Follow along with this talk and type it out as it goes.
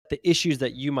the issues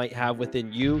that you might have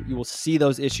within you, you will see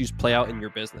those issues play out in your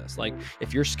business. Like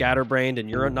if you're scatterbrained and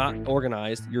you're not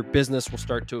organized, your business will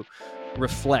start to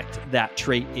reflect that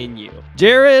trait in you.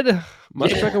 Jered,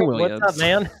 motherfucking Williams. What's up,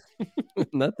 man?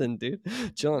 Nothing, dude.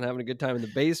 Chilling, having a good time in the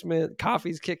basement.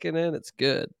 Coffee's kicking in. It's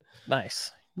good.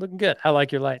 Nice. Looking good. I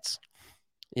like your lights.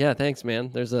 Yeah, thanks, man.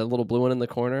 There's a little blue one in the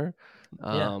corner.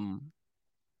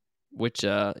 Which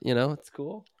it's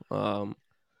cool.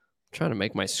 Trying to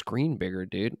make my screen bigger,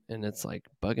 dude, and it's like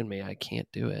bugging me. I can't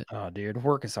do it. Oh, dude,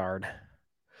 work is hard.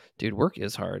 Dude, work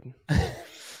is hard.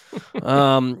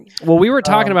 Well, we were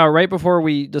talking about right before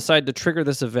we decided to trigger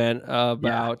this event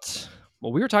about.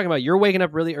 Well, we were talking about you're waking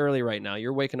up really early right now.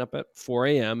 You're waking up at 4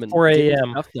 a.m. and 4 getting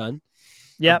a.m. stuff done.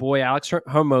 Yeah, boy Alex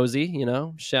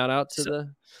Hormozy. Shout out to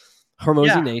the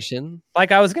Hormozy Nation.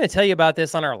 Like I was going to tell you about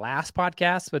this on our last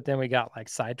podcast, but then we got like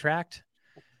sidetracked.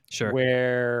 Sure.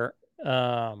 Where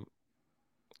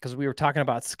because we were talking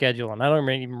about schedule, and I don't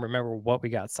even remember what we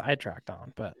got sidetracked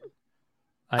on, but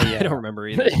I don't remember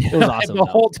either. It was awesome. The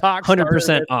whole talk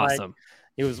 100% awesome.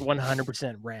 It was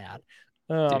 100% rad.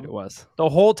 Dude, it was. The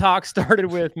whole talk started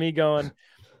with me going,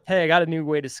 hey, I got a new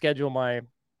way to schedule my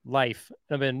life.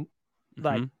 I've been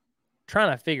like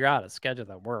trying to figure out a schedule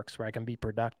that works where I can be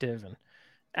productive and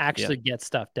actually get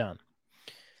stuff done.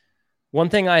 One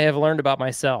thing I have learned about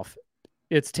myself,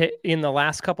 in the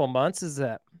last couple of months, is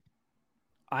that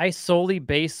I solely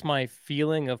base my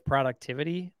feeling of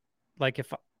productivity. Like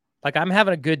I'm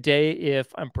having a good day if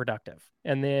I'm productive.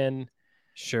 And then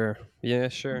sure. Yeah,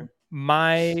 sure.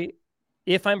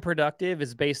 If I'm productive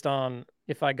is based on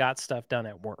if I got stuff done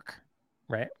at work,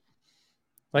 right?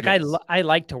 Like yes. I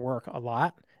like to work a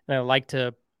lot, and I like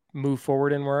to move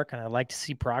forward in work, and I like to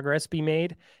see progress be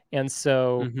made. And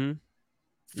so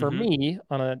for me,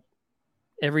 on a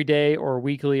everyday or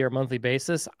weekly or monthly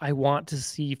basis, I want to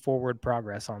see forward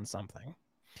progress on something.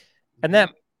 And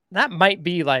that might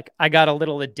be like I got a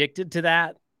little addicted to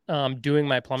that doing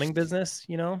my plumbing business,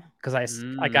 because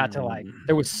I got to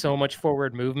there was so much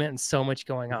forward movement and so much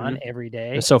going on every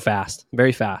day. It was so fast,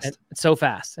 very fast. And so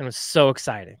fast, and it was so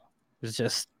exciting.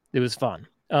 It was fun.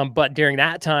 But during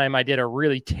that time, I did a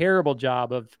really terrible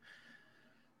job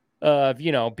of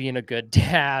being a good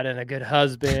dad and a good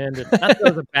husband. And not that I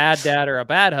was a bad dad or a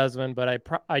bad husband, but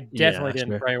I definitely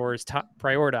didn't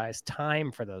prioritize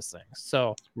time for those things.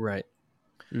 So right.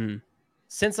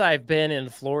 Since I've been in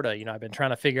Florida, I've been trying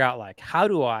to figure out like, how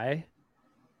do I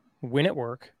win at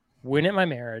work, win at my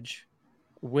marriage,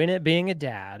 win at being a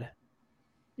dad,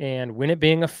 and win at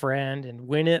being a friend, and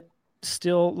win at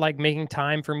still like making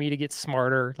time for me to get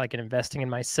smarter, like in investing in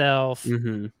myself.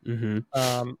 And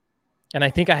I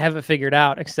think I have it figured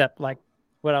out, except like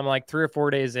when I'm like 3 or 4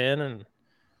 days in and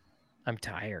I'm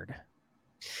tired.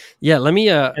 Yeah. Let me,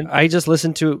 I just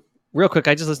listened to a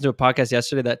podcast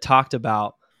yesterday that talked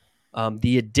about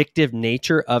the addictive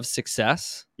nature of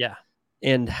success. Yeah.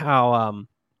 And how,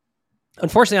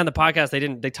 unfortunately on the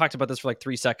podcast, they talked about this for like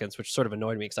 3 seconds, which sort of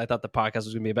annoyed me because I thought the podcast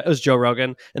was going to be about, it was Joe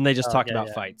Rogan, and they just talked about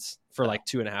fights for like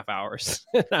 2.5 hours.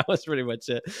 That was pretty much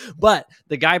it. But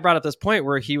the guy brought up this point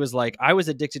where he was like, I was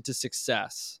addicted to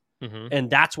success. And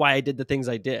that's why I did the things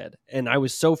I did. And I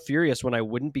was so furious when I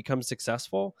wouldn't become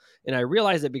successful. And I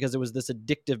realized it because it was this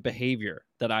addictive behavior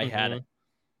that I had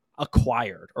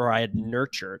acquired or I had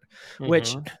nurtured,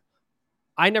 which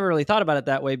I never really thought about it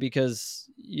that way because,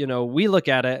 we look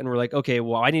at it and we're like, okay,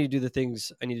 well, I need to do the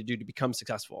things I need to do to become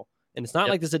successful. And it's not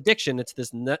like this addiction, it's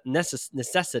this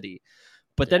necessity.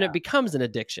 But then it becomes an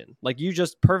addiction. Like you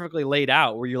just perfectly laid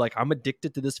out where you're like, I'm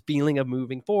addicted to this feeling of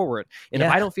moving forward. And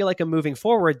if I don't feel like I'm moving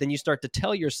forward, then you start to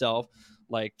tell yourself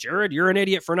like, Jered, you're an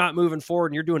idiot for not moving forward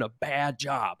and you're doing a bad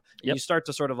job. And you start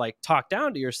to sort of like talk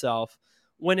down to yourself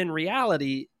when in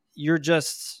reality, you're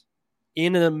just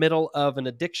in the middle of an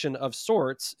addiction of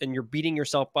sorts and you're beating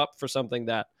yourself up for something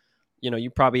that, you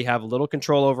probably have little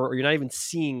control over, or you're not even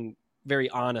seeing very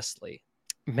honestly.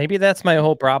 Maybe that's my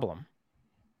whole problem.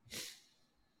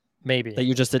 Maybe that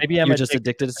you're just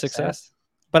addicted to success.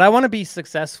 But I want to be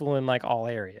successful in like all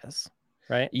areas,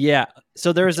 right? Yeah.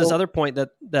 So there's this other point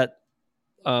that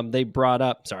they brought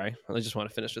up. Sorry, I just want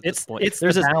to finish with this point.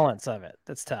 There's the balance of it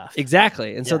that's tough.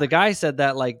 Exactly. And so the guy said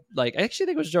that like I actually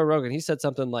think it was Joe Rogan. He said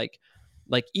something like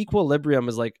equilibrium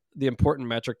is like the important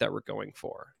metric that we're going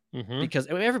for. Because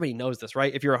everybody knows this,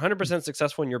 right? If you're 100%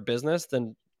 successful in your business,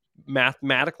 then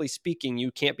mathematically speaking,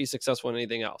 you can't be successful in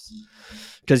anything else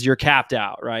because you're capped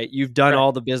out, right? You've done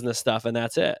all the business stuff and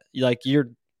that's it. Your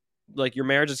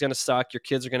marriage is going to suck. Your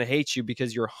kids are going to hate you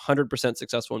because you're 100%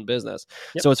 successful in business.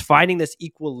 So it's finding this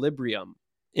equilibrium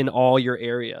in all your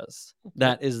areas.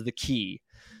 That is the key.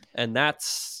 And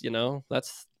that's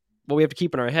what we have to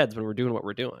keep in our heads when we're doing what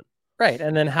we're doing. Right.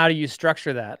 And then how do you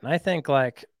structure that? And I think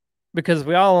like, because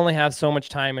we all only have so much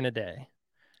time in a day.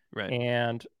 Right.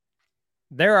 And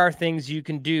there are things you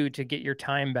can do to get your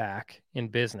time back in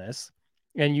business,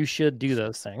 and you should do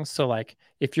those things. So like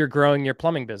if you're growing your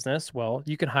plumbing business, well,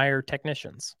 you can hire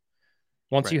technicians.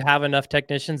 Once you have enough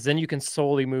technicians, then you can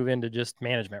solely move into just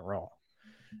management role.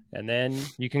 And then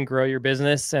you can grow your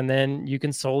business, and then you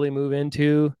can solely move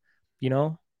into,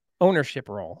 ownership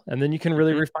role. And then you can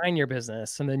really refine your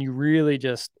business. And then you really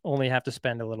just only have to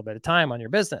spend a little bit of time on your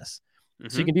business.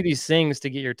 So you can do these things to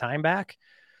get your time back.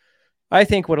 I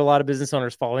think what a lot of business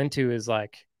owners fall into is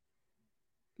like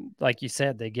you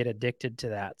said, they get addicted to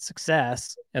that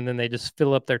success, and then they just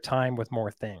fill up their time with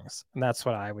more things. And that's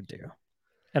what I would do.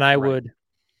 And I would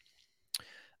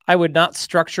not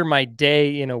structure my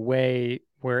day in a way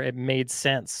where it made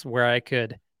sense, where I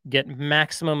could get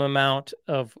maximum amount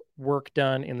of work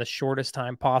done in the shortest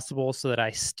time possible so that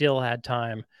I still had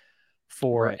time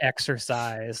for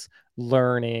exercise,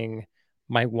 learning,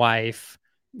 my wife,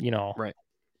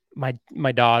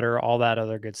 my daughter, all that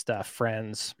other good stuff,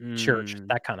 friends, church,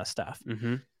 that kind of stuff.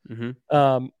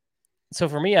 So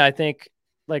for me, I think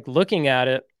like looking at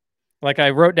it, like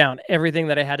I wrote down everything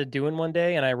that I had to do in one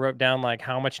day, and I wrote down like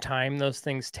how much time those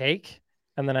things take.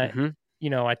 And then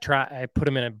I put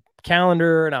them in a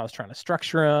calendar, and I was trying to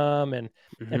structure them and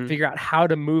figure out how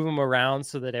to move them around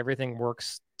so that everything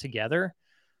works together.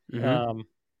 And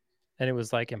it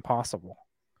was like impossible.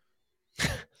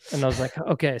 And I was like,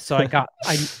 okay, so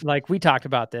we talked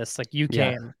about this, like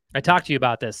I talked to you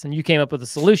about this, and you came up with a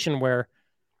solution where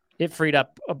it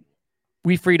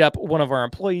we freed up one of our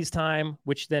employees' time,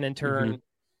 which then in turn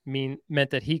meant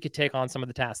that he could take on some of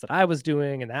the tasks that I was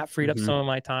doing, and that freed up some of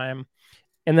my time.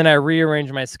 And then I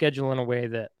rearranged my schedule in a way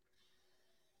that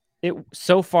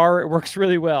so far it works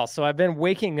really well. So I've been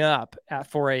waking up at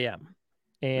 4 a.m.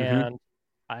 and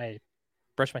I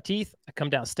brush my teeth. I come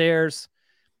downstairs.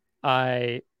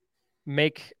 I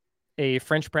make a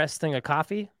French press thing of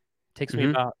coffee. It takes me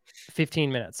about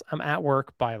 15 minutes. I'm at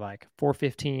work by like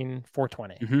 4:15,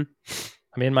 4:20.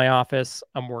 I'm in my office.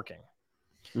 I'm working.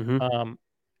 And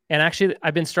actually,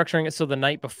 I've been structuring it so the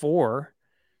night before,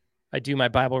 I do my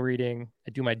Bible reading,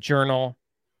 I do my journal,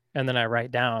 and then I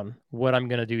write down what I'm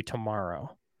going to do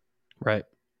tomorrow. Right.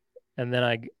 And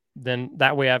then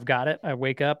that way I've got it. I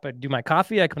wake up, I do my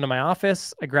coffee, I come to my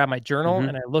office, I grab my journal,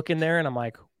 and I look in there, and I'm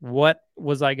like, what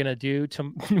was I going to do?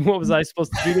 What was I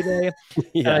supposed to do today?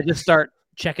 And I just start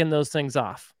checking those things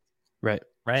off. Right.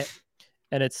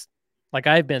 And it's like,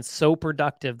 I've been so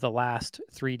productive the last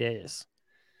 3 days,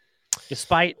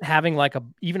 despite having like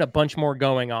even a bunch more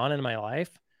going on in my life.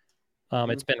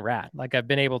 It's been rad. Like I've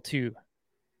been able to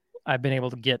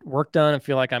get work done and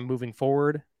feel like I'm moving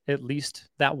forward at least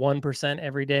that 1%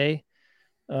 every day.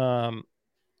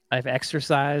 I've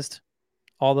exercised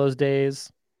all those days.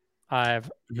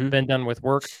 I've been done with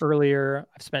work earlier.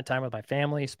 I've spent time with my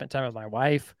family, spent time with my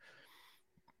wife,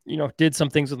 did some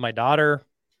things with my daughter,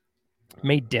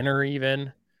 made dinner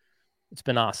even. It's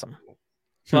been awesome.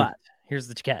 But here's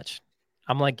the catch.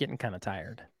 I'm like getting kind of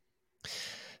tired.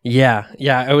 Yeah.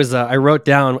 I wrote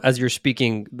down as you're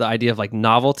speaking the idea of like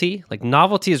novelty. Like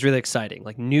novelty is really exciting.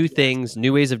 Like new things,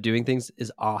 new ways of doing things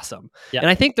is awesome. And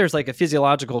I think there's like a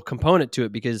physiological component to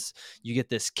it because you get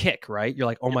this kick, right? You're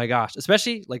like, oh my gosh,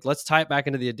 especially like, let's tie it back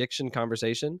into the addiction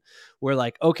conversation where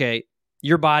like, okay,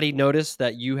 your body noticed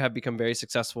that you have become very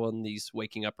successful in these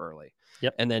waking up early.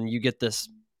 And then you get this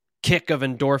kick of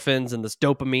endorphins and this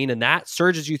dopamine, and that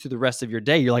surges you through the rest of your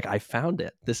day. You're like, I found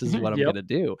it. This is what I'm going to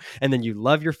do. And then you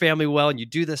love your family well, and you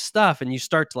do this stuff, and you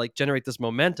start to like generate this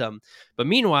momentum. But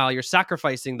meanwhile, you're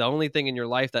sacrificing the only thing in your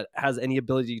life that has any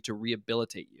ability to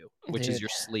rehabilitate you, which is your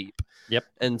sleep.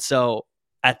 And so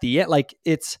at the end, like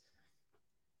if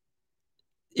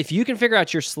you can figure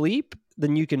out your sleep,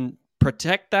 then you can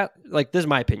protect that. Like, this is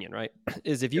my opinion, right?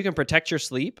 Is if you can protect your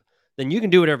sleep, then you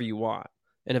can do whatever you want.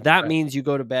 And if that means you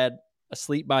go to bed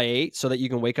asleep by 8 so that you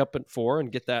can wake up at 4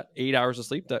 and get that 8 hours of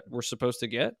sleep that we're supposed to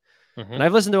get. And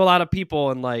I've listened to a lot of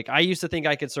people, and like, I used to think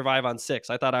I could survive on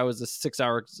 6. I thought I was a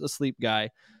 6-hour sleep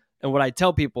guy. And what I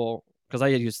tell people, because I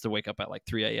used to wake up at like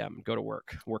 3 a.m. and go to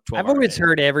work 12 hours. I've always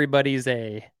heard everybody's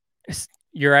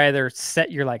you're either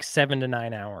you're like 7 to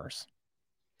 9 hours.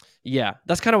 Yeah,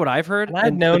 that's kind of what I've heard. And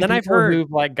I've known people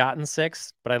who've like gotten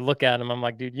 6, but I look at them, I'm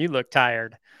like, dude, you look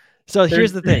tired. So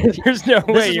here's the thing. There's no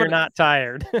way you're not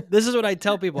tired. This is what I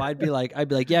tell people. I'd be like,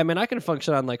 yeah, man, I can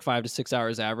function on like 5 to 6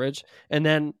 hours average. And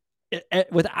then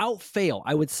without fail,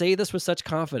 I would say this with such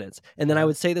confidence. And then I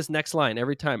would say this next line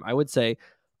every time. I would say,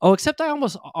 oh, except I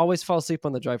almost always fall asleep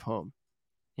on the drive home.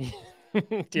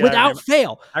 Dude, without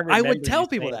fail. I I would remember you tell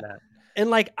people saying that. that. And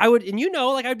like I would, and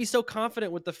like I'd be so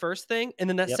confident with the first thing, and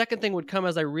then that Yep. second thing would come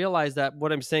as I realized that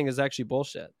what I'm saying is actually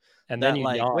bullshit. And then That you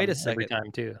like, wait a yawn every second,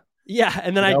 time too. yeah,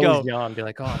 and then You'd I'd always go. yawn, be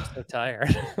like, "Oh, I'm so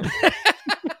tired."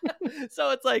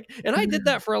 So it's like, and I did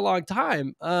that for a long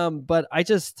time. But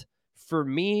for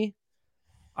me,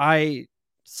 I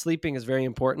sleeping is very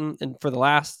important, and for the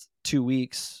last 2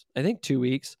 weeks, I think 2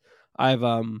 weeks, I've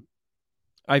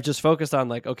just focused on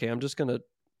like, okay, I'm just gonna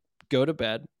go to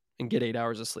bed and get 8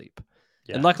 hours of sleep.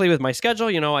 Yeah. And luckily with my schedule,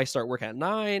 I start work at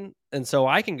 9, and so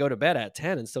I can go to bed at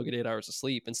 10 and still get 8 hours of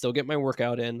sleep and still get my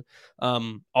workout in.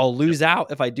 I'll lose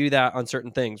out if I do that on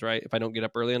certain things, right? If I don't get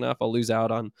up early enough, I'll lose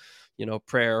out on,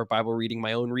 prayer or Bible reading,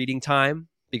 my own reading time,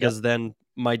 because then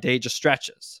my day just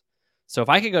stretches. So if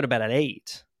I could go to bed at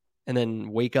 8 and then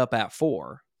wake up at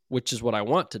 4, which is what I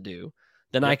want to do,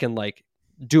 then I can like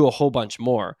do a whole bunch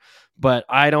more. But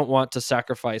I don't want to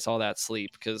sacrifice all that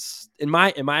sleep, because in my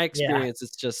experience,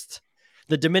 it's just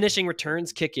the diminishing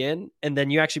returns kick in, and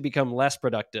then you actually become less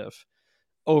productive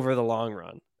over the long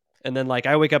run. And then like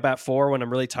I wake up at 4 when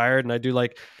I'm really tired, and I do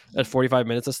like at 45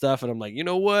 minutes of stuff, and I'm like, you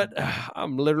know what?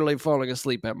 I'm literally falling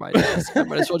asleep at my desk. I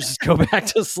might as well just go back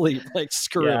to sleep. Like,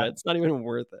 screw it. It's not even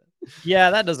worth it.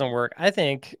 Yeah, that doesn't work. I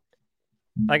think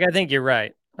you're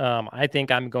right. I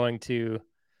think I'm going to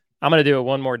do it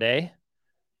one more day.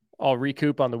 I'll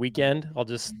recoup on the weekend. I'll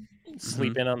just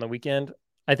sleep in on the weekend.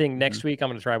 I think next week I'm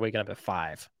going to try waking up at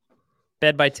 5.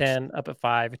 Bed by 10, up at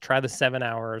 5. Try the 7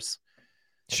 hours.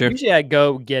 Sure. Usually I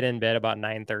go get in bed about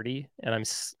 9:30, and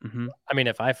I mean,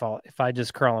 if I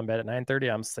just crawl in bed at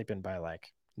 9:30, I'm sleeping by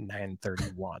like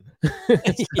 9:31.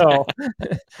 So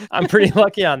I'm pretty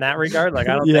lucky on that regard. Like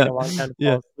I don't take a long time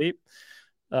to fall asleep.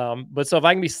 But so if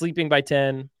I can be sleeping by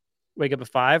 10, wake up at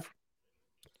 5,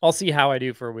 I'll see how I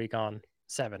do for a week on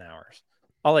 7 hours.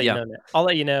 I'll let you know. I'll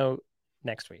let you know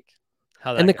next week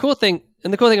how that And the goes. cool thing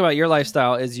about your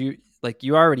lifestyle is you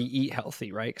already eat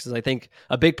healthy, right? Because I think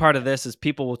a big part of this is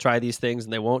people will try these things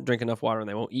and they won't drink enough water and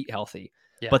they won't eat healthy.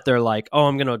 Yeah. But they're like, oh,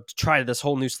 I'm gonna try this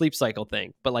whole new sleep cycle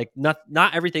thing. But like not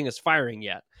everything is firing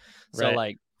yet. So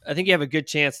like I think you have a good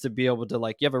chance to be able to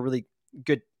you have a really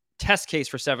good test case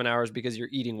for 7 hours, because you're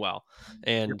eating well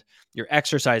and you're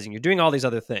exercising, you're doing all these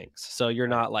other things. So you're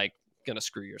not like gonna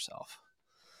screw yourself.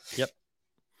 Yep.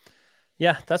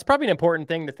 Yeah, that's probably an important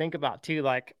thing to think about too.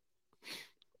 Like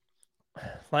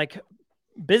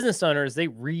business owners, they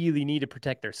really need to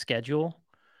protect their schedule.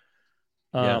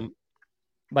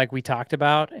 Like we talked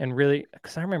about, and really,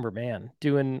 because I remember, man,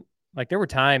 doing there were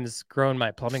times growing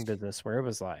my plumbing business where it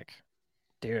was like,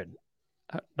 dude,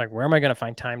 like where am I going to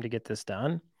find time to get this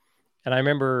done? And I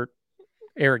remember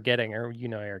Eric Gettinger,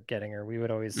 Eric Gettinger, he would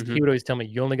always tell me,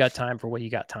 you only got time for what you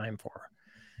got time for.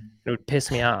 It would piss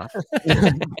me off.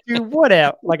 Dude,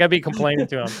 whatever. Like I'd be complaining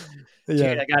to him. Dude,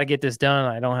 I got to get this done.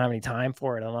 I don't have any time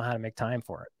for it. I don't know how to make time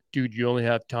for it. Dude, you only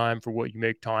have time for what you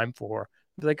make time for.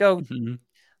 I'd be like, oh,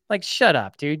 like, shut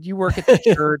up, dude. You work at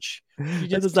the church. You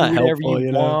just do whatever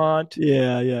you want.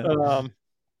 Yeah.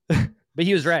 But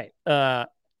he was right.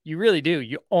 You really do.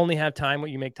 You only have time what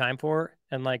you make time for.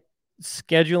 And like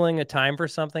scheduling a time for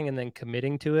something and then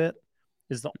committing to it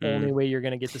is the only way you're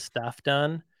going to get the stuff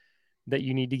done that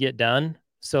you need to get done.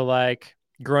 So like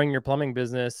growing your plumbing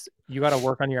business, you got to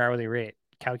work on your hourly rate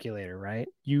calculator, right?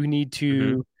 You need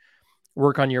to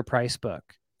work on your price book.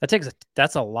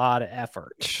 That's a lot of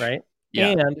effort, right? Yeah.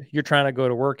 And you're trying to go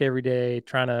to work every day,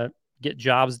 trying to get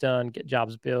jobs done, get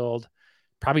jobs billed,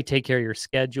 probably take care of your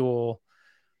schedule,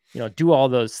 do all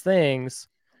those things.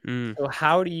 So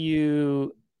how do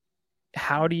you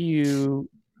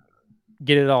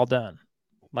get it all done?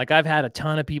 Like I've had a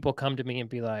ton of people come to me and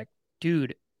be like,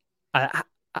 dude,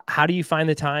 how do you find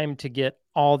the time to get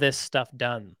all this stuff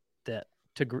done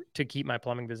to keep my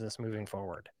plumbing business moving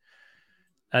forward?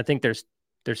 I think there's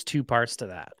 2 parts to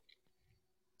that.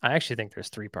 I actually think there's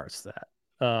 3 parts to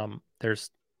that.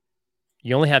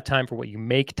 You only have time for what you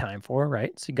make time for,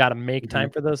 right? So you got to make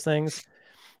time for those things.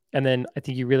 And then I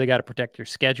think you really got to protect your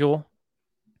schedule.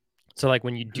 So like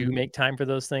when you do make time for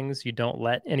those things, you don't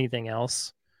let anything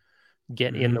else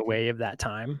get in the way of that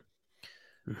time.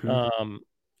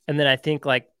 And then I think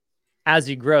like as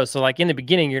you grow, so like in the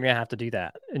beginning, you're going to have to do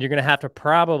that. And you're going to have to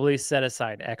probably set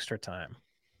aside extra time.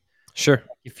 Sure.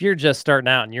 If you're just starting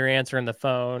out and you're answering the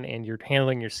phone and you're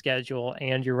handling your schedule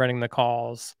and you're running the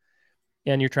calls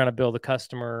and you're trying to build a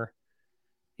customer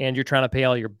and you're trying to pay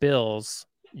all your bills,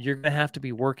 you're going to have to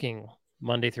be working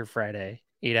Monday through Friday,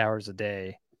 8 hours a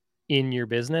day in your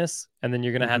business. And then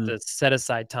you're going to have to set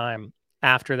aside time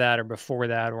after that or before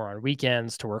that or on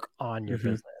weekends to work on your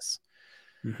business.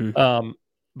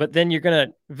 But then you're going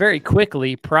to very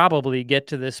quickly probably get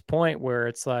to this point where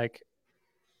it's like,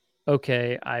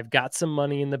 okay, I've got some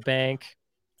money in the bank.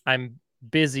 I'm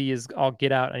busy as I'll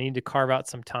get out. I need to carve out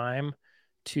some time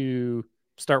to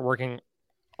start working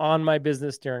on my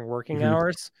business during working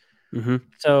hours.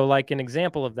 So like an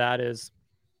example of that is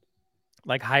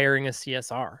like hiring a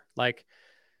CSR. Like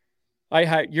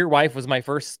your wife was my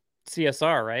first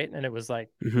CSR, right? And it was like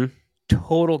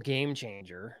total game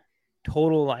changer.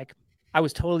 Total, like, I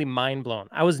was totally mind blown.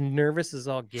 I was nervous as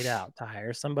all get out to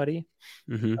hire somebody.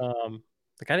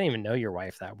 Like I didn't even know your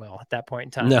wife that well at that point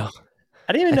in time. No,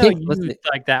 I didn't even know you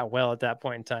like that well at that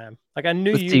point in time. Like I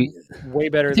knew you way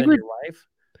better than your wife.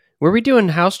 Were we doing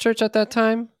house church at that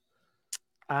time?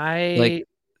 I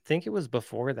think it was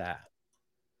before that.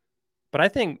 But I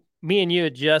think me and you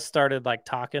had just started like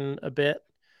talking a bit.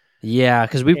 Yeah,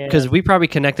 because we probably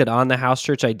connected on the house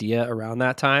church idea around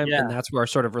that time, and that's where our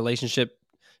sort of relationship,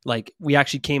 like we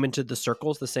actually came into the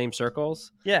same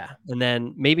circles. Yeah, and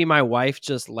then maybe my wife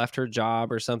just left her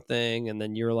job or something, and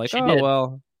then you were like,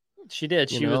 she did.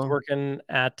 She was working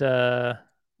at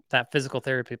that physical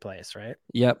therapy place, right?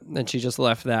 Yep, and she just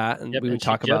left that, and we would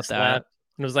talk about that.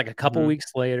 And it was like a couple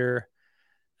weeks later,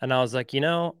 and I was like,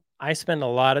 I spend a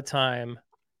lot of time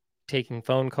taking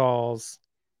phone calls,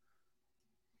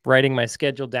 writing my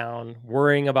schedule down,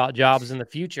 worrying about jobs in the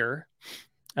future.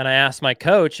 And I asked my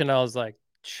coach, and I was like,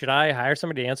 should I hire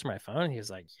somebody to answer my phone? And he was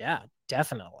like, yeah,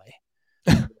 definitely.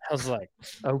 I was like,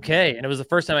 okay. And it was the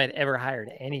first time I'd ever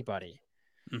hired anybody.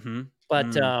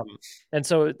 But, and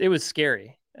so it was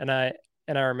scary. And I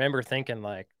remember thinking,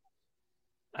 like,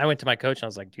 I went to my coach and I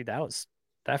was like, dude,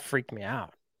 that freaked me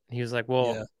out. And he was like,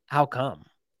 well, how come?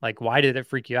 Like, why did it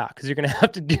freak you out? Because you're going to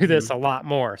have to do this a lot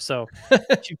more. So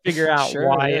you figure out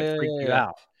why it freaked you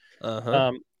out.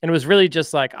 And it was really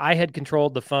just like I had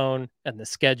controlled the phone and the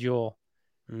schedule,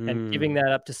 and giving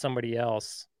that up to somebody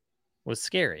else was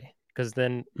scary because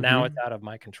then now it's out of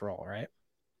my control, right?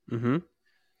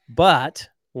 But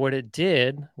what it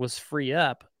did was free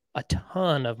up a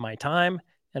ton of my time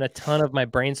and a ton of my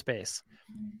brain space.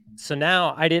 So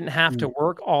now I didn't have to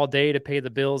work all day to pay the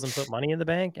bills and put money in the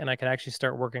bank, and I could actually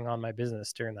start working on my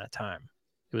business during that time.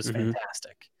 It was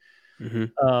fantastic.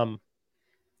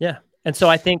 Yeah. And so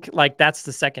I think like that's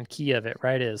the second key of it,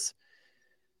 right? Is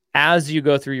as you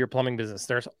go through your plumbing business,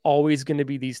 there's always going to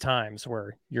be these times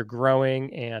where you're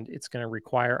growing and it's going to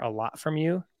require a lot from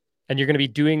you. And you're going to be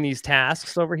doing these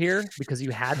tasks over here because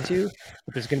you had to,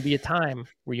 but there's going to be a time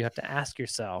where you have to ask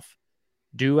yourself,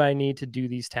 do I need to do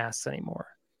these tasks anymore?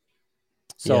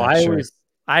 So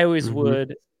I always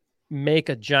would make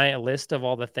a giant list of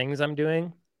all the things I'm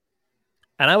doing.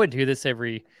 And I would do this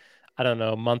every, I don't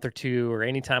know, month or two, or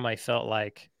anytime I felt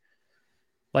like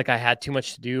I had too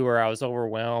much to do, or I was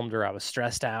overwhelmed, or I was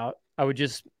stressed out. I would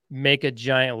just make a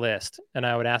giant list, and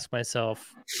I would ask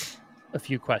myself a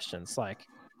few questions like,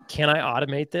 can I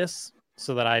automate this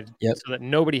so that so that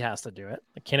nobody has to do it?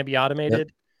 Like, can it be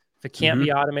automated? If it can't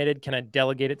be automated, can I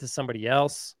delegate it to somebody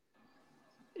else?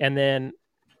 And then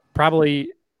probably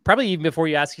even before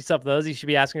you ask yourself those, you should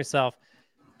be asking yourself,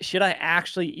 should I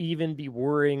actually even be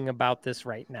worrying about this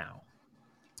right now?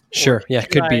 Sure. Yeah, it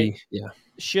could be.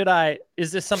 Yeah.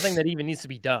 Is this something that even needs to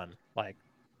be done? Like,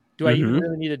 do I even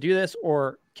really need to do this,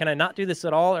 or can I not do this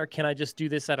at all? Or can I just do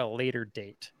this at a later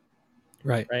date?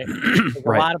 Right. A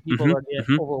lot of people are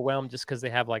getting overwhelmed just because they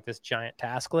have like this giant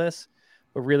task list,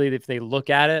 but really if they look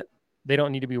at it, they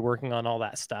don't need to be working on all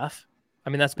that stuff.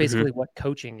 I mean, that's basically what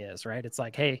coaching is, right? It's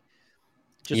like, hey,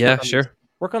 just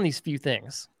work on these few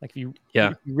things. Like if you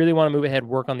really want to move ahead,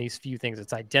 work on these few things.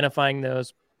 It's identifying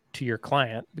those to your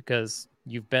client because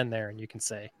you've been there and you can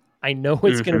say, I know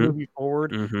it's going to move you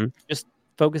forward. Just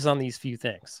focus on these few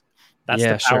things. That's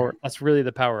the power. That's really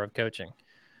the power of coaching.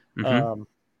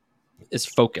 It's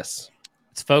focus.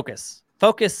 It's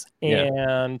focus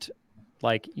and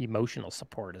like emotional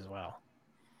support as well.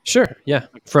 Sure. Yeah.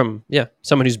 From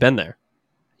someone who's been there.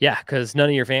 Yeah. Cause none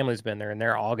of your family's been there and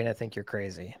they're all going to think you're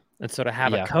crazy. And so to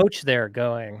have a coach there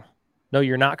going, no,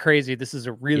 you're not crazy. This is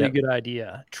a really good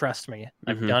idea. Trust me.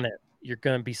 I've done it. You're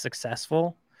going to be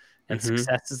successful. And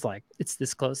success is like, it's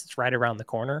this close. It's right around the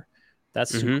corner.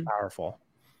 That's super powerful.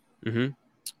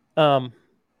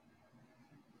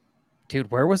 Dude,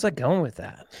 where was I going with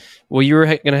that? Well, you were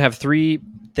going to have 3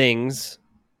 things,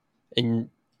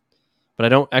 but I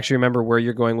don't actually remember where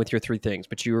you're going with your 3 things.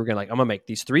 But you were going to I'm going to make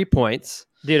these 3 points.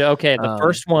 Dude, okay. The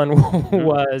first one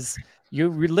was you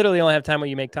literally only have time when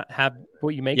you make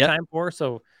time for.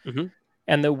 So,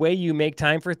 and the way you make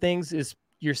time for things is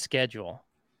your schedule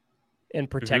and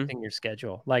protecting your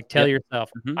schedule. Like tell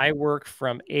yourself, I work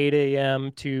from 8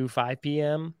 a.m. to 5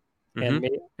 p.m.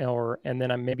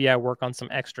 and maybe I work on some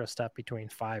extra stuff between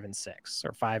 5 and 6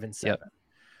 or 5 and 7.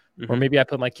 Yep. Or maybe I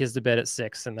put my kids to bed at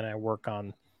 6 and then I work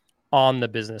on the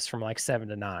business from like 7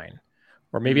 to 9.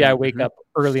 Or maybe I wake up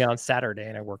early on Saturday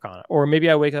and I work on it. Or maybe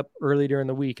I wake up early during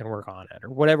the week and work on it, or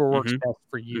whatever works best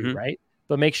for you, right?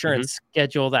 But make sure and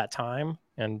schedule that time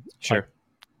and like,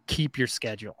 keep your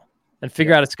schedule and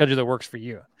figure out a schedule that works for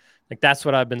you. Like that's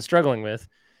what I've been struggling with.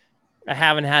 I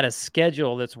haven't had a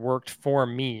schedule that's worked for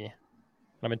me.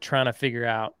 I've been trying to figure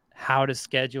out how to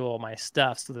schedule my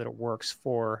stuff so that it works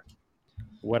for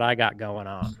what I got going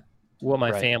on, what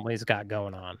my family's got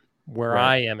going on, where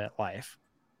I am at life.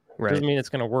 Doesn't mean it's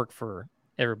going to work for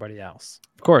everybody else.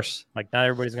 Of course. Like not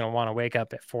everybody's going to want to wake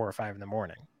up at 4 or 5 in the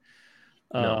morning.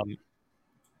 No.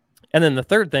 And then the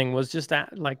third thing was just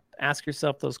ask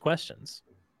yourself those questions.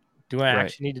 Do I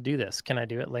actually need to do this? Can I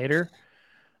do it later?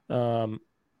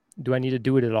 Do I need to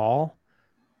do it at all?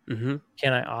 Can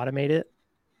I automate it?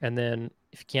 And then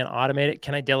if you can't automate it,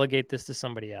 can I delegate this to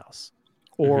somebody else?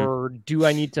 Or do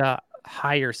I need to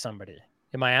hire somebody?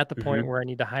 Am I at the point where I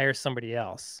need to hire somebody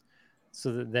else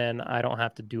so that then I don't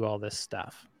have to do all this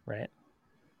stuff, right?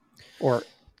 Or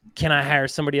can I hire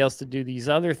somebody else to do these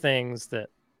other things that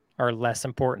are less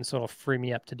important, so it'll free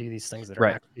me up to do these things that are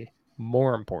actually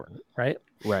more important, right?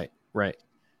 Right.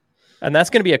 And that's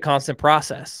going to be a constant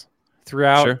process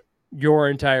throughout your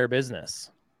entire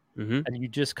business. And you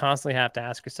just constantly have to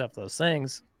ask yourself those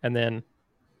things and then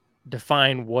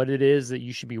define what it is that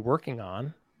you should be working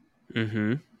on,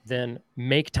 then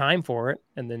make time for it,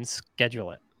 and then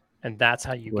schedule it. And that's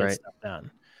how you get stuff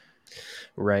done.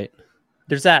 Right.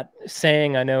 There's that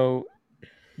saying, I know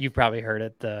you've probably heard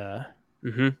it,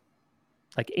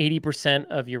 like 80%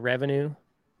 of your revenue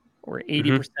or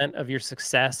 80% of your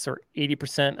success or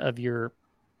 80% of your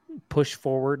push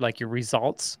forward, like your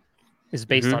results, is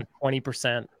based on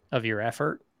 20% of your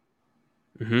effort.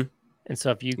 And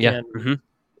so if you can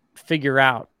figure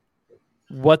out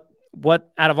what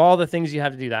out of all the things you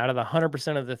have to do, out of the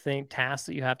 100% of the tasks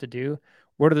that you have to do,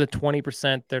 what are the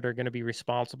 20% that are going to be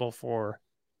responsible for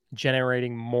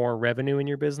generating more revenue in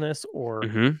your business or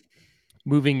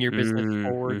moving your business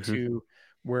forward to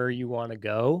where you want to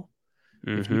go?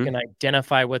 If you can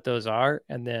identify what those are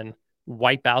and then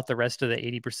wipe out the rest of the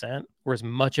 80% or as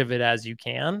much of it as you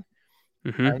can,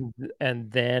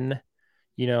 and then,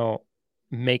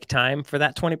 make time for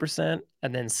that 20%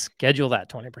 and then schedule that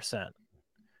 20%.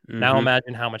 Now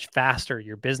imagine how much faster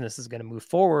your business is going to move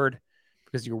forward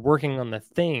because you're working on the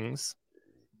things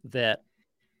that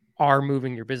are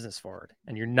moving your business forward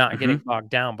and you're not getting bogged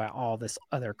down by all this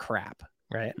other crap,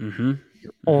 right?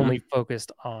 You're only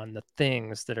focused on the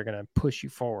things that are going to push you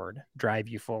forward, drive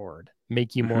you forward,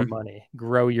 make you more money,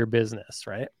 grow your business,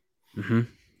 right? To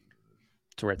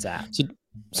where it's at.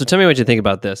 So tell me what you think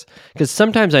about this. Because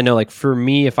sometimes I know, like for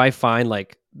me, if I find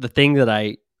like the thing that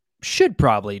I should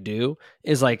probably do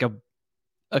is like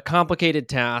a complicated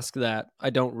task that I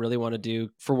don't really want to do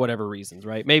for whatever reasons,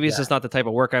 right? Maybe it's just not the type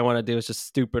of work I want to do. It's just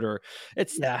stupid or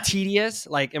it's tedious.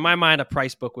 Like in my mind, a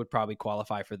price book would probably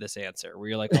qualify for this answer where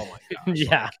you're like, oh my gosh.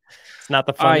 Like, it's not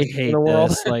the fun I hate in the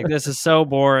world. this. Like this is so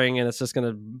boring and it's just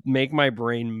going to make my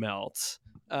brain melt.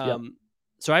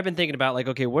 So I've been thinking about like,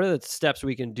 okay, what are the steps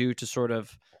we can do to sort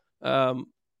of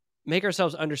make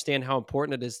ourselves understand how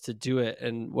important it is to do it?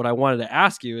 And what I wanted to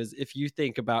ask you is if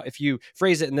you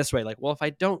phrase it in this way, like, well, if I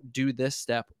don't do this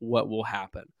step, what will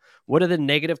happen? What are the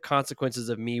negative consequences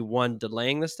of me, one,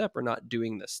 delaying this step or not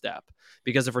doing this step?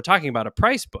 Because if we're talking about a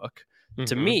price book,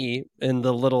 to me, and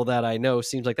the little that I know,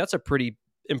 seems like that's a pretty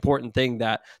important thing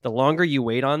that the longer you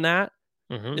wait on that,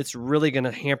 it's really going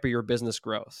to hamper your business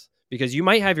growth. Because you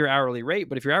might have your hourly rate,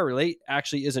 but if your hourly rate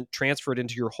actually isn't transferred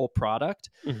into your whole product,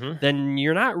 then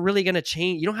you're not really going to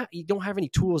change. You don't have any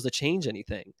tools to change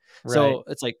anything. Right. So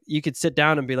it's like you could sit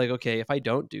down and be like, okay, if I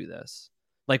don't do this,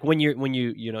 like when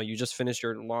you just finished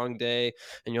your long day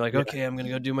and you're like, okay, I'm going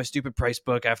to go do my stupid price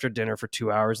book after dinner for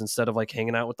 2 hours instead of like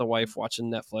hanging out with the wife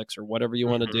watching Netflix or whatever you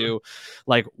want to do.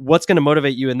 Like, what's going to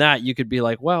motivate you in that? You could be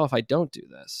like, well, if I don't do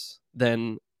this,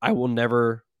 then I will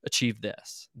never achieve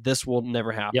this. This will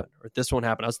never happen, or this won't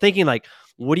happen. I was thinking, like,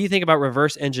 what do you think about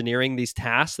reverse engineering these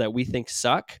tasks that we think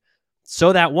suck,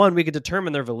 so that one, we could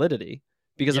determine their validity?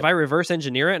 Because if I reverse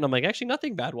engineer it and I'm like, actually,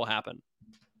 nothing bad will happen.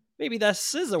 Maybe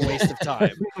this is a waste of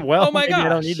time. Well, oh my gosh, I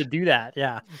don't need to do that.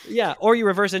 Yeah. Or you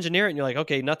reverse engineer it and you're like,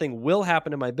 okay, nothing will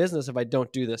happen in my business if I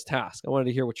don't do this task. I wanted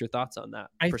to hear what your thoughts on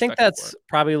that. I think that's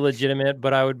probably legitimate,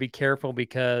 but I would be careful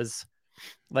because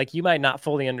like you might not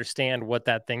fully understand what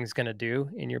that thing's going to do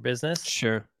in your business.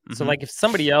 Sure. So like if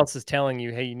somebody else is telling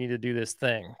you, hey, you need to do this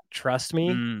thing, trust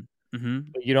me,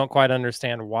 but you don't quite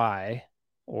understand why,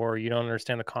 or you don't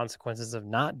understand the consequences of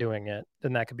not doing it,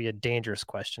 then that could be a dangerous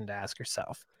question to ask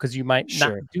yourself, because you might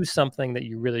not do something that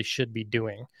you really should be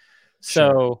doing.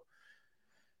 So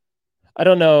I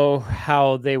don't know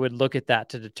how they would look at that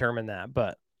to determine that,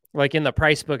 but like in the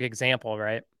price book example,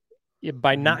 right?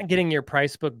 By not getting your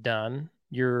price book done,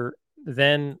 you're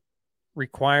then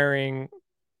requiring,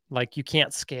 like, you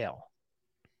can't scale.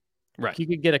 Right. You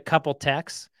could get a couple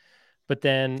techs, but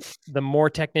then the more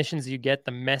technicians you get,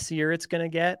 the messier it's going to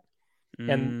get.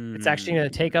 And it's actually going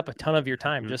to take up a ton of your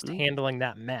time just handling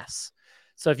that mess.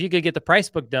 So if you could get the price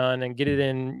book done and get it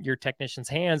in your technicians'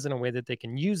 hands in a way that they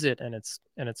can use it and it's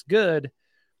good,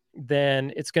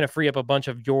 then it's going to free up a bunch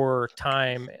of your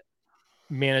time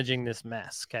managing this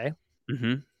mess. Okay.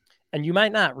 And you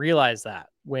might not realize that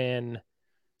when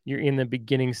you're in the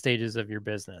beginning stages of your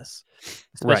business,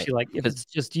 especially like if it's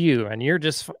just you and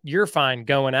you're fine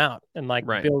going out and like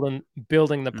building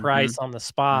the price on the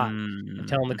spot and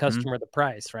telling the customer the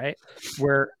price, right?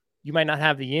 Where you might not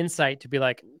have the insight to be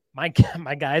like, my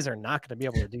guys are not going to be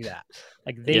able to do that.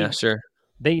 Like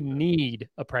they need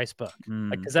a price book.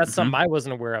 Like, because that's something I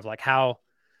wasn't aware of, like how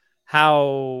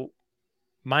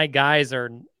my guys are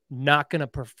not going to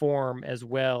perform as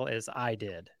well as I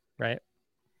did, right?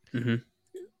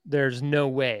 There's no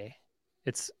way.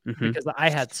 It's because I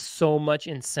had so much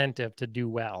incentive to do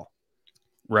well.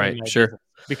 Right. Business,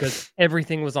 because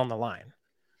everything was on the line.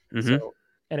 So,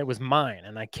 and it was mine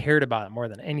and I cared about it more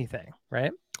than anything.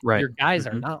 Right. Your guys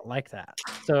are not like that.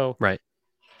 So,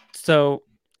 so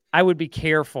I would be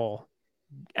careful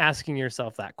asking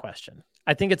yourself that question.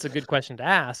 I think it's a good question to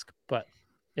ask, but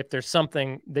if there's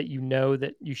something that you know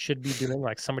that you should be doing,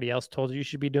 like somebody else told you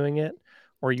should be doing it,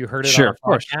 or you heard it on a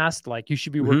podcast, like you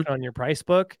should be working on your price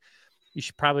book, you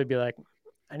should probably be like,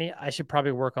 I should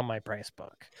probably work on my price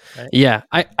book. Right? Yeah,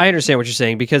 I understand what you're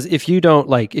saying, because if you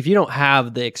don't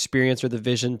have the experience or the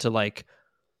vision to like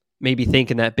maybe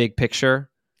think in that big picture,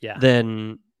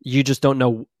 then you just don't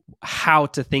know how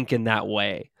to think in that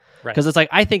way. Because it's like,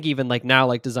 I think even like now,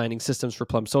 like designing systems for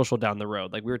Plum Social down the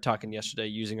road, like we were talking yesterday,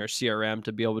 using our CRM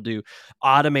to be able to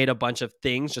automate a bunch of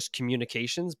things, just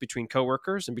communications between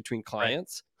coworkers and between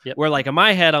clients. Where like in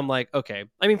my head, I'm like, okay,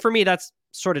 I mean, for me, that's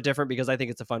sort of different because I think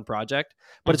it's a fun project,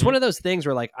 but it's one of those things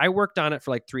where like I worked on it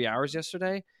for like 3 hours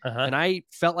yesterday and I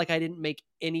felt like I didn't make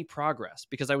any progress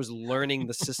because I was learning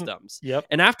the systems.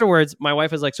 And afterwards, my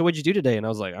wife was like, so what'd you do today? And I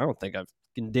was like, I don't think I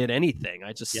did anything.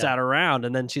 I just sat around.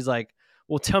 And then she's like,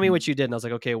 well, tell me what you did. And I was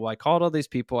like, okay, well, I called all these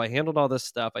people. I handled all this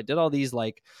stuff. I did all these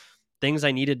like things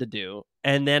I needed to do.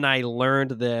 And then I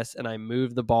learned this and I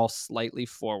moved the ball slightly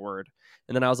forward.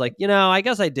 And then I was like, I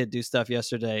guess I did do stuff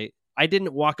yesterday. I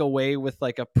didn't walk away with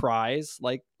like a prize.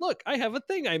 Like, look, I have a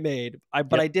thing I made.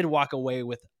 But I did walk away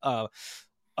with a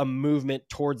movement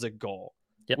towards a goal,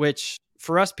 which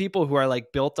for us people who are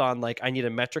like built on like, I need a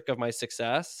metric of my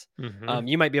success.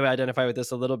 You might be able to identify with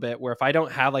this a little bit, where if I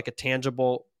don't have like a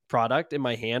tangible product in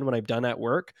my hand when I've done at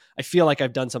work, I feel like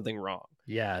I've done something wrong.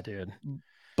 Yeah, dude.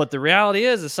 But the reality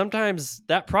is sometimes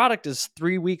that product is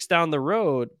 3 weeks down the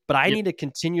road, but I need to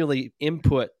continually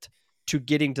input to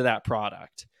getting to that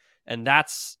product. And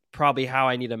that's probably how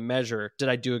I need to measure. Did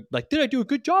I do a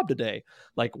good job today?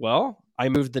 Like, well, I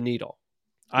moved the needle.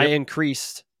 I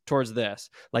increased towards this.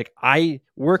 Like, I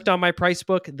worked on my price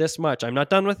book this much. I'm not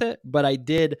done with it, but I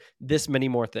did this many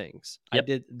more things. I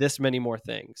did this many more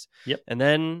things. And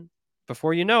then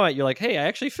before you know it, you're like, hey, I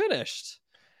actually finished.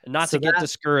 And not to get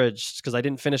discouraged because I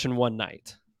didn't finish in one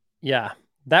night. Yeah.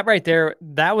 That right there,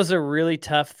 that was a really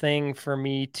tough thing for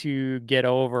me to get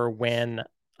over when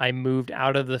I moved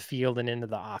out of the field and into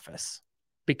the office.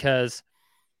 Because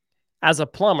as a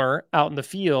plumber out in the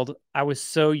field, I was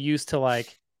so used to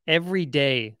like every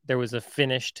day there was a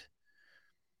finished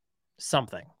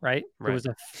something, right? There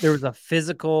was a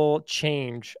physical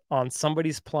change on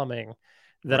somebody's plumbing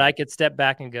that I could step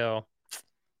back and go,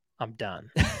 I'm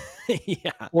done.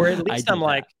 Or at least I'm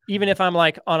like, even if I'm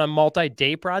like on a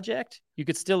multi-day project, you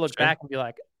could still look back and be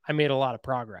like, I made a lot of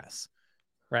progress,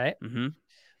 right?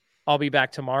 I'll be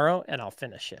back tomorrow and I'll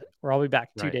finish it. Or I'll be back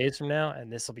 2 days from now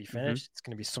and this will be finished. It's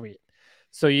going to be sweet.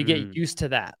 So you get used to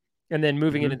that. And then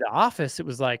moving into the office, it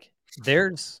was like,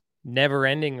 there's never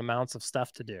ending amounts of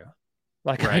stuff to do.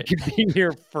 Like I could be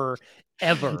here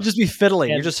forever. You just be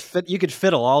fiddling. You could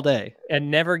fiddle all day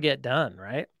and never get done.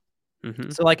 Right.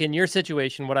 So like in your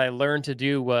situation, what I learned to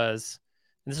do was,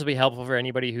 and this will be helpful for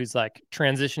anybody who's like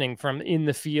transitioning from in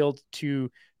the field to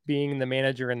being the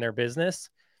manager in their business.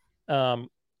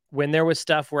 When there was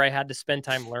stuff where I had to spend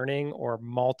time learning or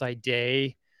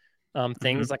multi-day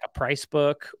things like a price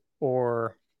book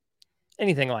or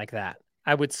anything like that,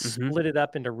 I would split it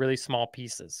up into really small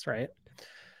pieces, right?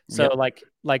 So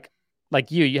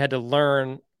like you had to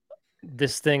learn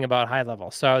this thing about high level.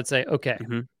 So I would say, okay,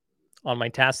 on my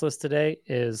task list today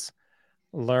is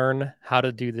learn how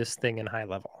to do this thing in high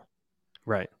level.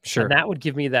 Right. Sure. And that would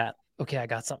give me that, okay, I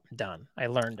got something done. I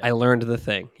learned it. I learned the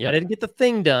thing. I didn't get the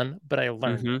thing done, but I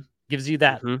learned it. Gives you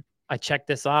that, I checked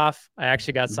this off. I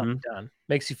actually got something done.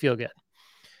 Makes you feel good.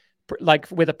 Like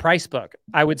with a price book,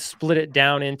 I would split it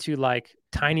down into like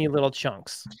tiny little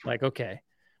chunks. Like, okay,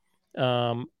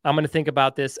 I'm going to think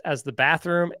about this as the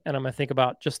bathroom, and I'm going to think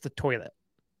about just the toilet,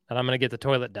 and I'm going to get the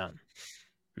toilet done.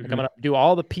 Like I'm going to do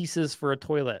all the pieces for a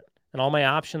toilet and all my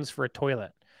options for a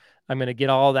toilet. I'm going to get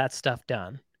all that stuff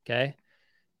done. Okay.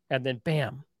 And then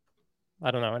bam,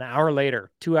 I don't know, an hour later,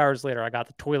 2 hours later, I got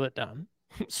the toilet done.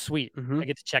 Sweet. I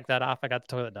get to check that off. I got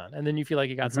the toilet done. And then you feel like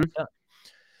you got something done.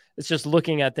 It's just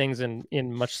looking at things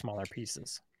in much smaller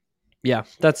pieces. Yeah,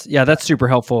 that's super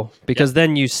helpful because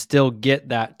then you still get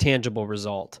that tangible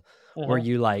result where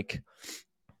you like,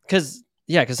 because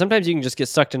sometimes you can just get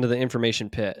sucked into the information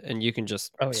pit and you can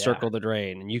just circle the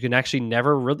drain and you can actually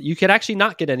you could actually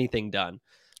not get anything done.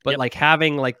 But like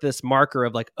having like this marker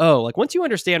of like, oh, like once you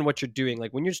understand what you're doing,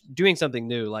 like when you're doing something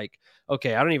new, like,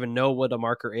 okay, I don't even know what a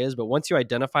marker is, but once you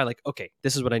identify like, okay,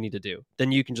 this is what I need to do,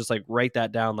 then you can just like write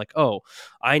that down like, oh,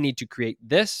 I need to create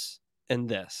this and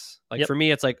this. Like for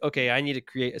me, it's like, okay, I need to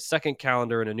create a second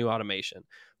calendar and a new automation.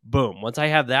 Boom. Once I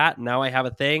have that, now I have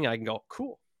a thing. I can go,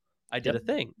 cool, I did a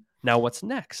thing. Now what's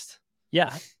next?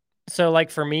 Yeah. So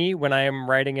like for me, when I am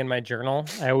writing in my journal,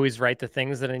 I always write the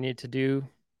things that I need to do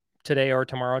today or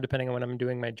tomorrow, depending on when I'm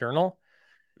doing my journal.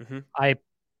 I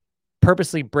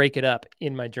purposely break it up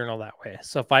in my journal that way.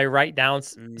 So if I write down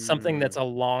something that's a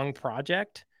long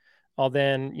project, I'll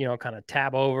then, kind of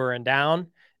tab over and down,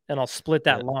 and I'll split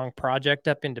that long project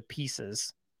up into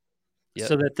pieces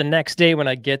so that the next day when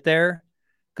I get there,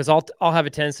 because I'll have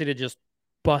a tendency to just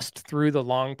bust through the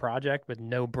long project with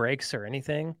no breaks or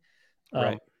anything.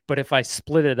 But if I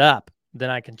split it up, then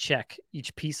I can check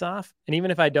each piece off. And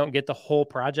even if I don't get the whole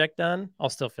project done, I'll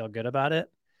still feel good about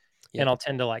it. And I'll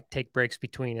tend to like take breaks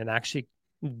between and actually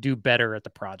do better at the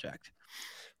project.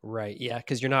 Right. Yeah.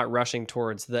 Because you're not rushing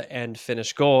towards the end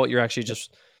finished goal. You're actually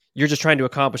you're just trying to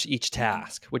accomplish each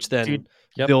task, which then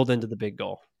build into the big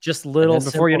goal. Just little and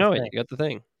then before you know it, you got the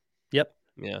thing. Yep.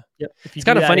 Yeah. Yep. If you it's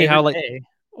kind of funny how like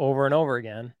over and over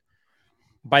again,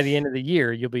 by the end of the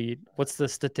year, you'll be, what's the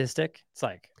statistic? It's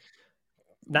like,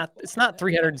 it's not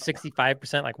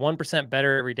 365%, like 1%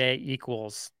 better every day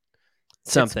equals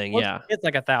something. It's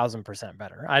like 1,000%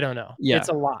 better. I don't know. Yeah. It's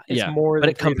a lot. It's more but than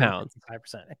it compounds. 5%.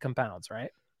 It compounds, right?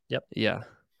 Yep. Yeah.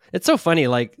 It's so funny.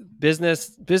 Like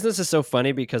business is so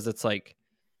funny because it's like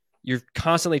you're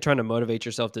constantly trying to motivate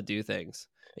yourself to do things.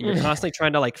 And you're constantly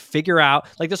trying to like figure out,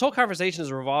 like this whole conversation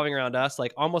is revolving around us,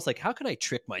 like almost like, how can I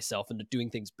trick myself into doing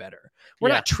things better? We're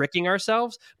not tricking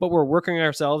ourselves, but we're working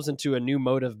ourselves into a new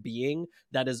mode of being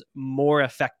that is more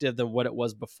effective than what it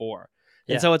was before.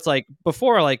 And so it's like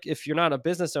before, like if you're not a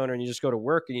business owner and you just go to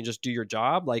work and you just do your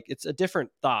job, like it's a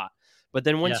different thought. But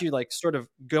then once you like sort of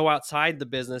go outside the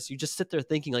business, you just sit there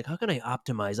thinking like, how can I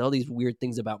optimize all these weird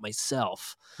things about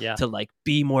myself to like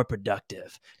be more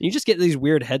productive? And you just get these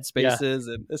weird headspaces,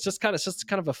 and it's just kind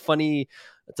of a funny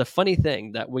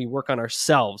thing that we work on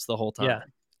ourselves the whole time. Yeah,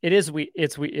 it is. It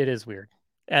is weird,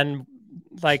 and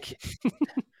like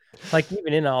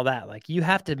even in all that, like you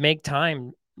have to make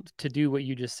time to do what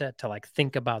you just said, to like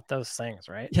think about those things,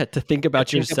 right? Yeah, to think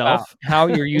about yourself, how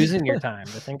you're using your time,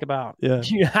 to think about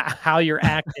how you're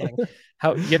acting,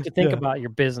 how you have to think about your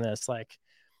business. Like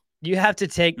you have to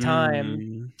take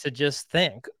time to just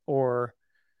think, or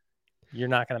you're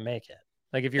not going to make it.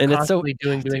 Like if you're constantly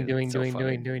doing, you're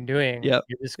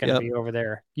just going to be over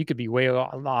there. You could be way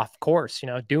off course,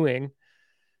 doing.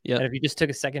 Yeah. And if you just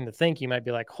took a second to think, you might be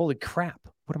like, holy crap,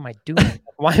 what am I doing?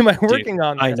 Why am I working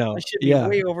on this? I know. I should be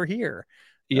way over here.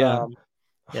 Yeah.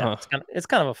 It's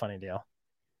kind of a funny deal.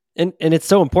 And it's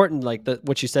so important, like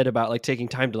what you said about like taking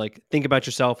time to like think about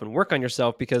yourself and work on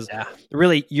yourself, because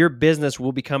really your business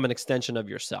will become an extension of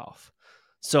yourself.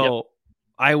 So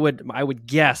I would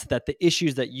guess that the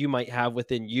issues that you might have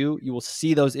within you will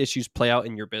see those issues play out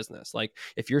in your business. Like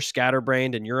if you're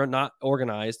scatterbrained and you're not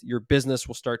organized, your business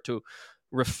will start to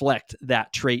reflect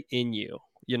that trait in you.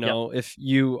 If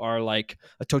you are like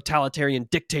a totalitarian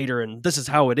dictator and this is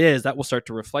how it is, that will start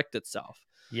to reflect itself.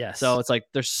 Yes. So it's like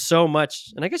there's so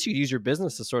much, and I guess you use your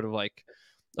business as sort of like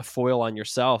a foil on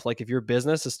yourself. Like if your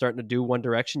business is starting to do one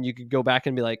direction, you could go back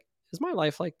and be like, is my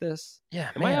life like this? Yeah.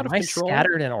 Am I out of control?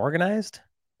 Scattered and organized?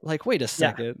 Like, wait a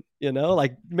second,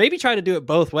 like maybe try to do it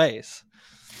both ways.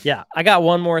 Yeah. I got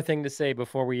one more thing to say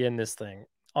before we end this thing.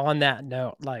 On that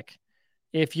note, like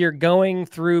if you're going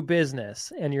through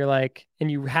business and you're like, and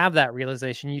you have that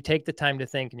realization, you take the time to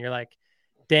think and you're like,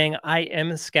 dang, I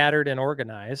am scattered and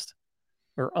organized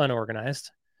or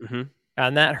unorganized. Mm-hmm.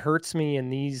 And that hurts me in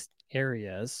these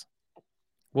areas.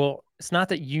 Well, it's not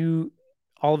that you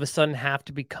all of a sudden have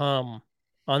to become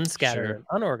unscattered and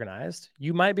unorganized.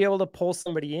 You might be able to pull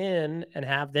somebody in and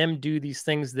have them do these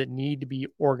things that need to be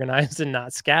organized and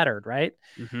not scattered, right?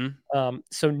 Mm-hmm.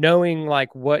 So knowing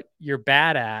like what you're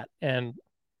bad at, and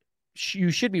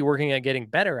you should be working at getting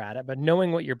better at it, but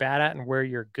knowing what you're bad at and where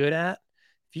you're good at,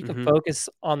 if you can focus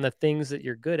on the things that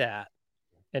you're good at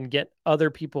and get other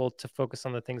people to focus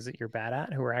on the things that you're bad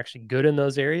at who are actually good in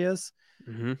those areas,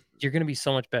 you're going to be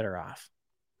so much better off.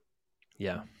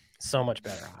 Yeah. So much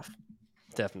better off.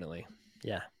 Definitely.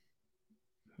 Yeah.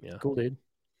 Yeah. Cool, dude.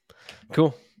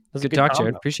 Cool. Good talk,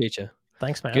 Jered. Appreciate you.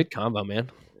 Thanks, man. Good combo, man.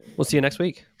 We'll see you next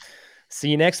week. See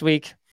you next week.